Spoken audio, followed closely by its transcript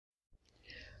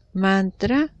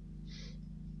mantra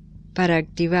para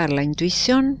activar la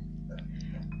intuición,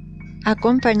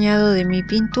 acompañado de mi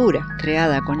pintura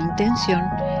creada con intención,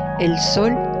 el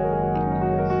sol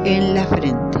en la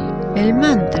frente. El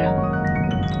mantra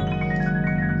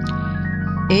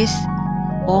es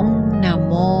Om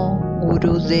Namo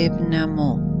Gurudev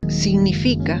Namo.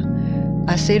 Significa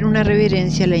hacer una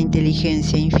reverencia a la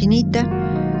inteligencia infinita,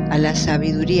 a la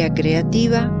sabiduría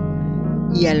creativa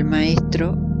y al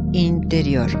maestro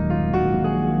interior.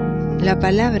 La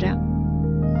palabra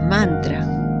mantra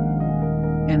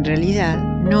en realidad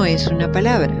no es una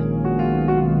palabra,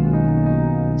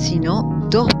 sino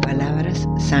dos palabras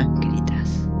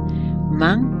sánscritas.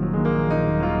 Man-tra.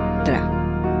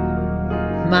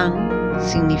 Man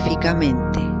significa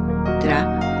mente,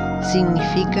 tra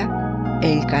significa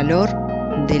el calor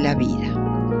de la vida.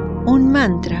 Un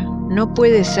mantra no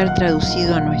puede ser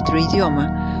traducido a nuestro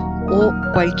idioma o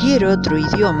cualquier otro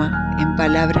idioma en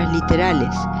palabras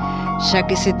literales, ya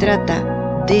que se trata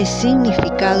de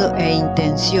significado e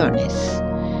intenciones.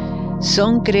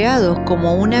 Son creados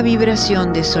como una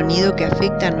vibración de sonido que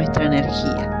afecta a nuestra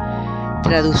energía.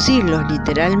 Traducirlos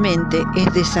literalmente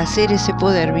es deshacer ese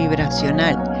poder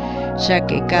vibracional, ya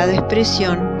que cada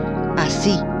expresión,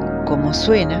 así como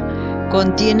suena,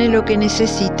 contiene lo que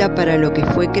necesita para lo que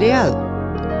fue creado.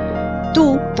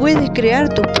 Tú puedes crear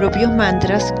tus propios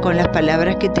mantras con las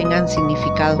palabras que tengan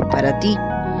significados para ti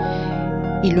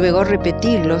y luego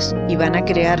repetirlos, y van a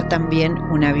crear también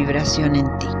una vibración en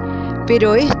ti.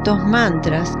 Pero estos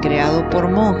mantras, creados por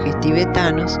monjes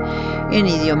tibetanos en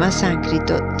idioma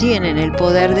sánscrito, tienen el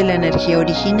poder de la energía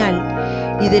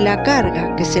original y de la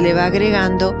carga que se le va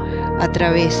agregando a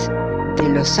través de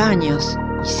los años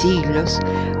y siglos,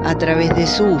 a través de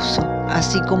su uso,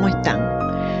 así como están.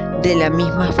 De la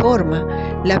misma forma,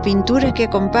 las pinturas que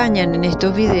acompañan en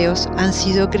estos videos han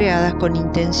sido creadas con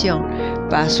intención,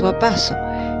 paso a paso,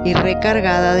 y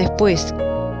recargada después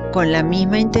con la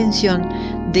misma intención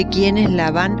de quienes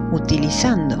la van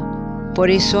utilizando. Por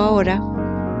eso ahora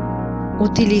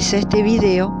utiliza este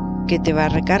video que te va a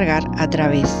recargar a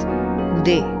través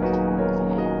de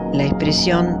la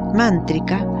expresión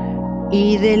mántrica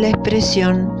y de la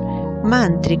expresión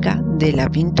mántrica de la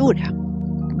pintura.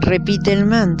 Repite el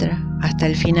mantra hasta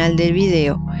el final del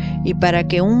video, y para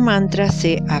que un mantra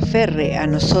se aferre a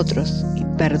nosotros y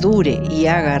perdure y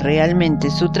haga realmente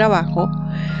su trabajo,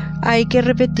 hay que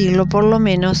repetirlo por lo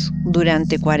menos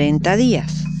durante 40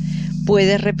 días.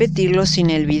 Puedes repetirlo sin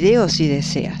el video si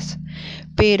deseas,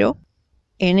 pero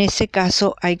en ese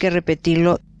caso hay que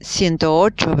repetirlo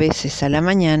 108 veces a la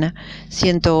mañana,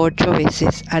 108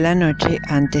 veces a la noche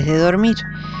antes de dormir,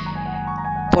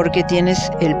 porque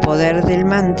tienes el poder del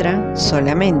mantra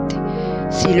solamente.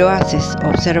 Si lo haces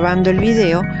observando el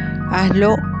video,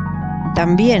 hazlo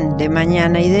también de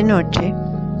mañana y de noche,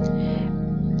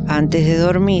 antes de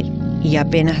dormir y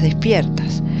apenas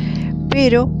despiertas.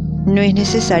 Pero no es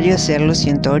necesario hacerlo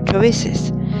 108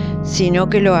 veces, sino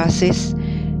que lo haces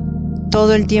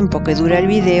todo el tiempo que dura el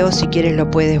video. Si quieres lo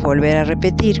puedes volver a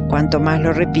repetir, cuanto más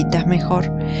lo repitas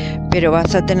mejor, pero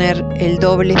vas a tener el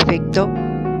doble efecto,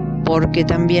 porque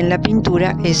también la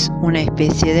pintura es una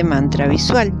especie de mantra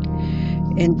visual.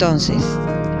 Entonces,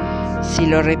 si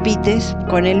lo repites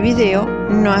con el video,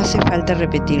 no hace falta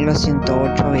repetirlo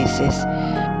 108 veces.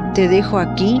 Te dejo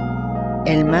aquí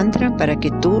el mantra para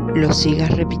que tú lo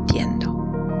sigas repitiendo.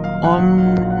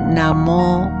 Om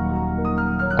Namo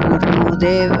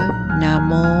Gurudev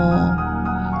Namo.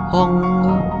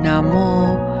 Om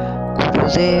Namo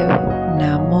Gurudev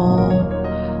Namo.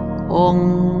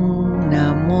 Om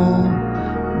Namo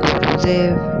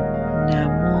Gurudev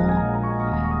Namo.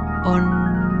 Om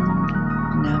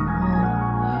Namo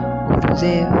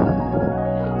Gurudev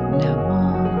Namo.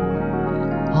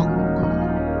 Om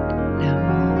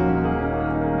Namo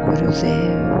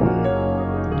Gurudev